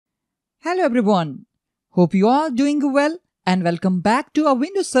Hello everyone, hope you are doing well and welcome back to our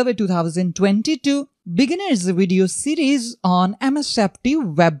Windows Server 2022 Beginners video series on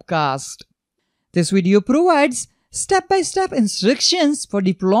MSFT Webcast. This video provides step-by-step instructions for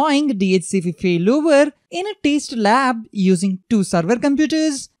deploying DHCP Failover in a test lab using 2 server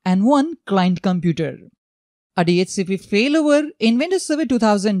computers and 1 client computer. A DHCP failover in Windows Server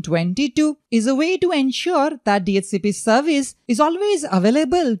 2022 is a way to ensure that DHCP service is always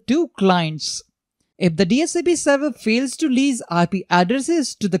available to clients. If the DHCP server fails to release IP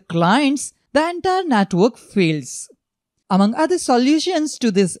addresses to the clients, the entire network fails. Among other solutions to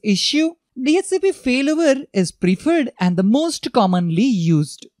this issue, DHCP failover is preferred and the most commonly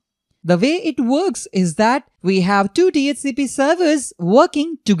used. The way it works is that we have 2 DHCP servers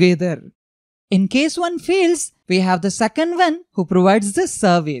working together. In case one fails, we have the second one who provides the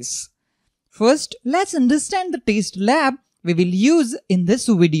service. First, let's understand the test lab we will use in this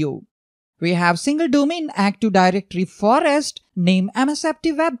video. We have single domain Active Directory forest named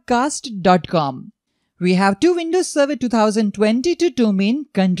msftwebcast.com. We have 2 Windows Server 2022 domain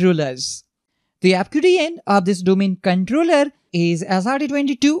controllers. The FQDN of this domain controller is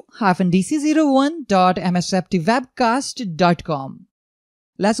srt22-dc01.msftwebcast.com.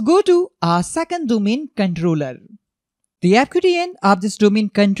 Let's go to our second domain controller. The FQDN of this domain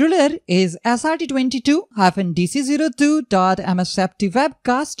controller is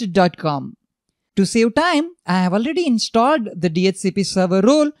srt22-dc02.msftwebcast.com. To save time, I have already installed the DHCP server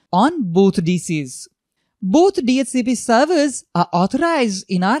role on both DCs. Both DHCP servers are authorized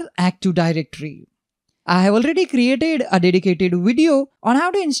in our Active Directory. I have already created a dedicated video on how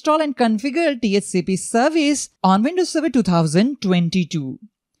to install and configure DHCP service on Windows Server 2022.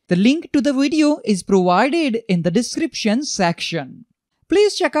 The link to the video is provided in the description section.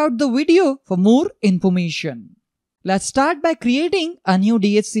 Please check out the video for more information. Let's start by creating a new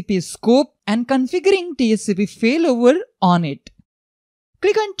DHCP scope and configuring DHCP failover on it.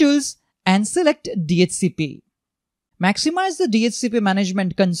 Click on Tools and select DHCP. Maximize the DHCP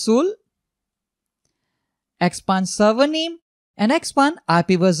Management Console. Expand server name and expand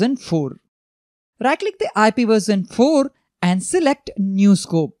IP version 4. Right-click the IP version 4 and select New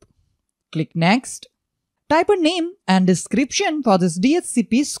Scope. Click Next. Type a name and description for this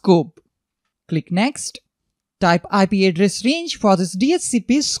DHCP scope. Click Next. Type IP address range for this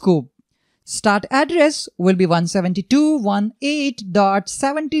DHCP scope. Start address will be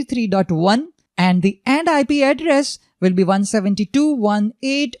 172.168.73.1 and the end IP address will be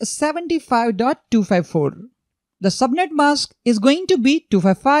 172.168.75.254. The subnet mask is going to be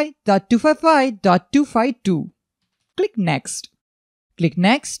 255.255.252. Click Next. Click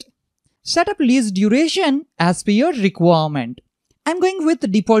Next. Set up lease duration as per your requirement. I'm going with the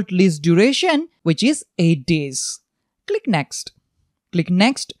default lease duration, which is 8 days. Click Next. Click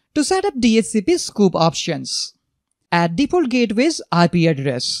Next to set up DHCP scope options. Add default gateway's IP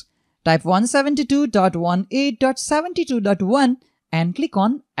address. Type 172.18.72.1 and click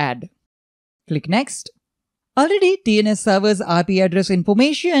on Add. Click Next. Already DNS server's IP address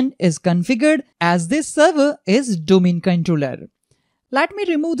information is configured as this server is domain controller. Let me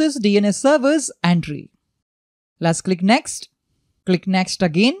remove this DNS server's entry. Let's click Next. Click Next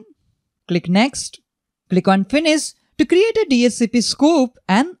again. Click Next. Click on Finish to create a DHCP scope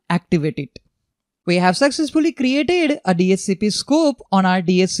and activate it. We have successfully created a DHCP scope on our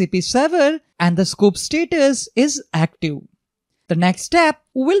DHCP server and the scope status is active. The next step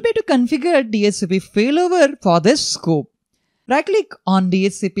will be to configure DHCP failover for this scope. Right-click on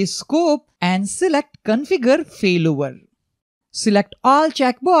DHCP scope and select Configure Failover. Select All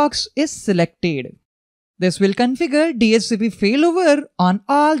checkbox is selected. This will configure DHCP failover on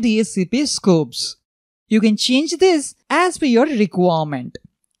all DHCP scopes. You can change this as per your requirement.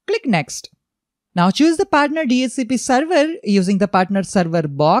 Click Next. Now choose the partner DHCP server using the partner server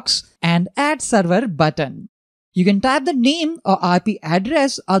box and add server button. You can type the name or IP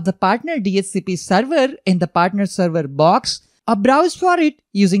address of the partner DHCP server in the partner server box or browse for it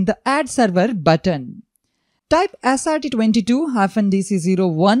using the add server button. Type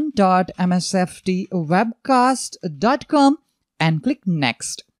srt22-dc01.msftwebcast.com and click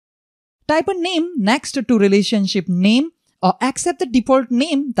Next. Type a name next to relationship name or accept the default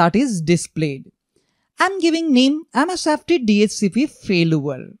name that is displayed. I'm giving name MSFT DHCP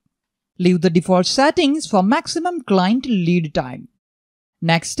Failover. Leave the default settings for maximum client lead time.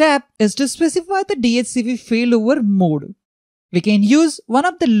 Next step is to specify the DHCP failover mode. We can use one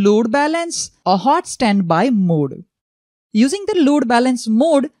of the load balance or hot standby mode. Using the load balance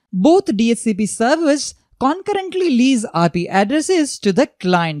mode, both DHCP servers concurrently lease IP addresses to the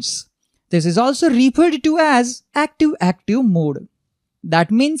clients. This is also referred to as active-active mode.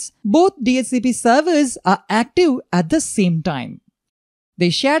 That means both DHCP servers are active at the same time. They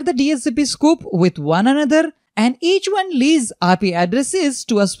share the DHCP scope with one another, and each one leaves IP addresses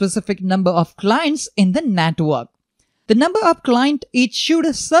to a specific number of clients in the network. The number of clients each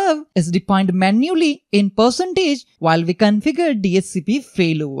should serve is defined manually in percentage while we configure DHCP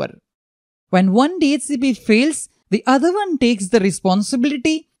failover. When one DHCP fails, the other one takes the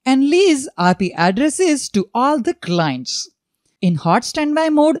responsibility and leaves IP addresses to all the clients. In hot standby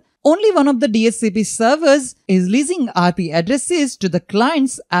mode, only one of the DHCP servers is leasing IP addresses to the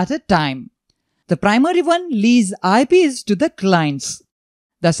clients at a time. The primary one leases IPs to the clients.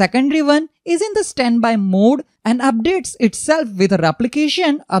 The secondary one is in the standby mode and updates itself with a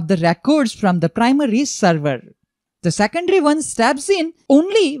replication of the records from the primary server. The secondary one steps in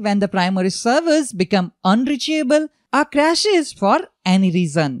only when the primary servers become unreachable or crashes for any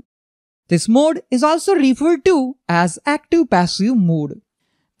reason. This mode is also referred to as active-passive mode.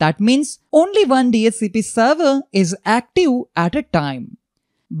 That means only one DHCP server is active at a time.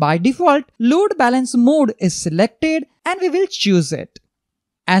 By default, load balance mode is selected and we will choose it.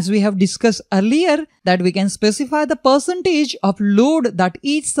 As we have discussed earlier that we can specify the percentage of load that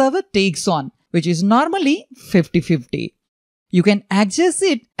each server takes on, which is normally 50-50. You can adjust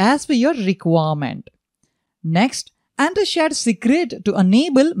it as per your requirement. Next, enter shared secret to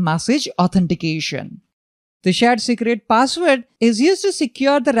enable message authentication. The shared secret password is used to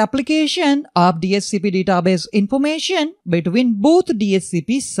secure the replication of DHCP database information between both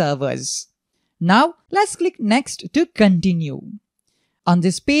DHCP servers. Now, let's click Next to continue. On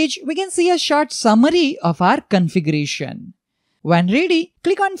this page, we can see a short summary of our configuration. When ready,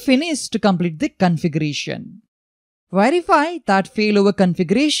 click on Finish to complete the configuration. Verify that failover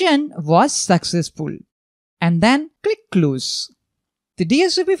configuration was successful, and then click Close. The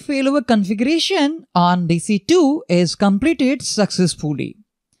DHCP failover configuration on DC2 is completed successfully.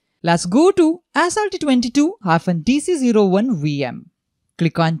 Let's go to SRT22-DC01 VM.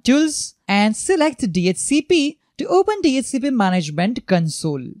 Click on Tools and select DHCP to open DHCP Management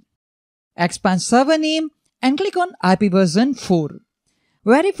Console. Expand server name and click on IP version 4.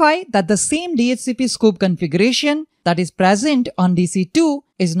 Verify that the same DHCP scope configuration that is present on DC2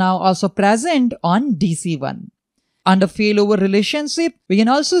 is now also present on DC1. Under failover relationship, we can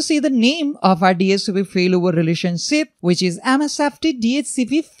also see the name of our DHCP failover relationship, which is MSFT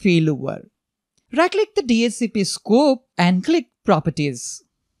DHCP failover. Right-click the DHCP scope and click Properties.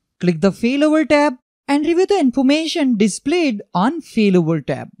 Click the Failover tab and review the information displayed on Failover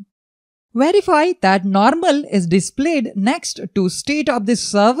tab. Verify that normal is displayed next to state of the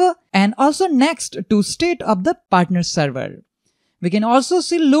server and also next to state of the partner server. We can also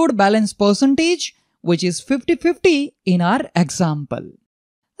see load balance percentage, which is 50-50 in our example.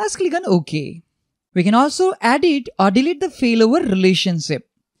 Let's click on OK. We can also edit or delete the failover relationship.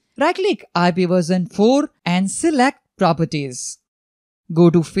 Right-click IP version 4 and select Properties. Go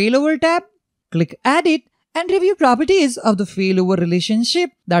to Failover tab, click Edit and review properties of the failover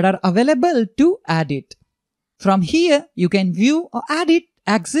relationship that are available to edit. From here, you can view or edit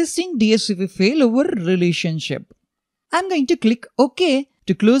existing DHCP failover relationship. I'm going to click OK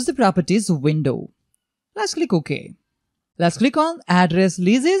to close the properties window. Let's click OK. Let's click on Address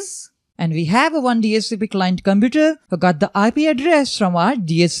Leases, and we have one DHCP client computer who got the IP address from our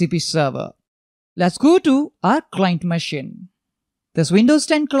DHCP server. Let's go to our client machine. This Windows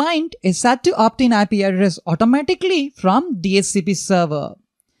 10 client is set to obtain IP address automatically from DHCP server.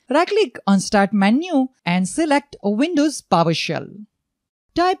 Right-click on Start menu and select Windows PowerShell.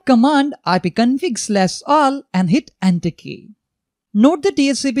 Type command ipconfig/all and hit Enter key. Note the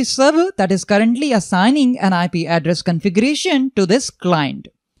DHCP server that is currently assigning an IP address configuration to this client.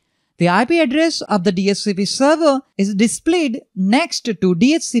 The IP address of the DHCP server is displayed next to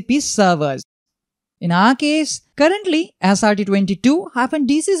DHCP servers. In our case, currently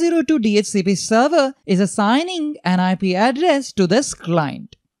SRT22-DC02 DHCP server is assigning an IP address to this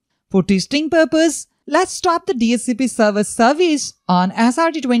client. For testing purpose, let's stop the DHCP server service on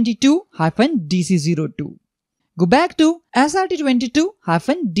SRT22-DC02. Go back to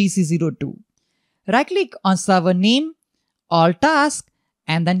SRT22-DC02. Right-click on server name, all task,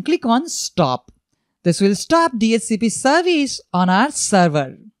 and then click on Stop. This will stop DHCP service on our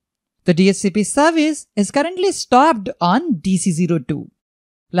server. The DHCP service is currently stopped on DC02.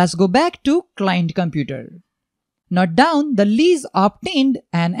 Let's go back to client computer. Note down the lease obtained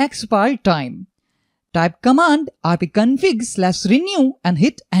and expired time. Type command ipconfig/renew and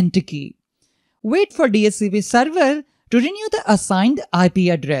hit Enter key. Wait for DHCP server to renew the assigned IP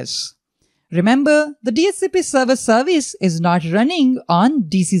address. Remember, the DHCP server service is not running on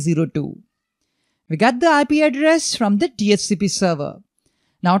DC02. We got the IP address from the DHCP server.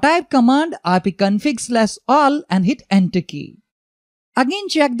 Now type command ipconfig/all and hit enter key. Again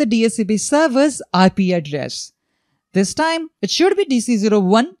check the DHCP server's IP address. This time it should be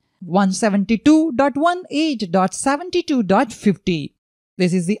DC01 172.18.72.50.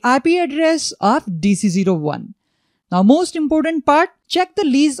 This is the IP address of DC01. Now most important part, check the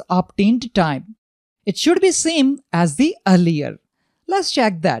lease obtained time. It should be same as the earlier. Let's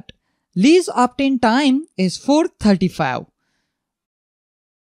check that. Lease obtained time is 435.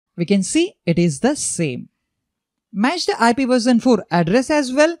 We can see it is the same. Match the IP version for address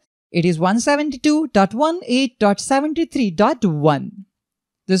as well. It is 172.18.73.1.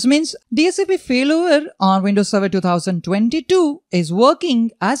 This means DHCP failover on Windows Server 2022 is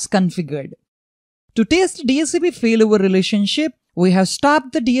working as configured. To test DHCP failover relationship, we have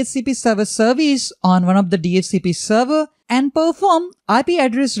stopped the DHCP server service on one of the DHCP server and perform IP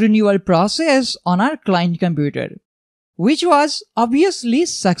address renewal process on our client computer, which was obviously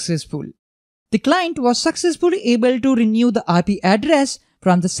successful. The client was successfully able to renew the IP address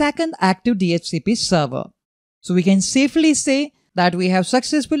from the second active DHCP server. So we can safely say that we have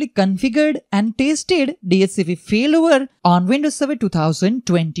successfully configured and tested DHCP failover on Windows Server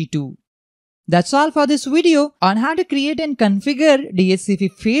 2022. That's all for this video on how to create and configure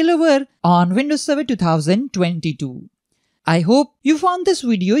DHCP failover on Windows Server 2022. I hope you found this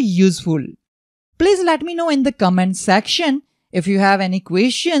video useful. Please let me know in the comment section if you have any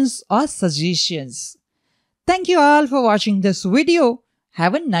questions or suggestions. Thank you all for watching this video.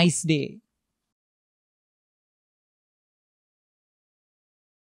 Have a nice day.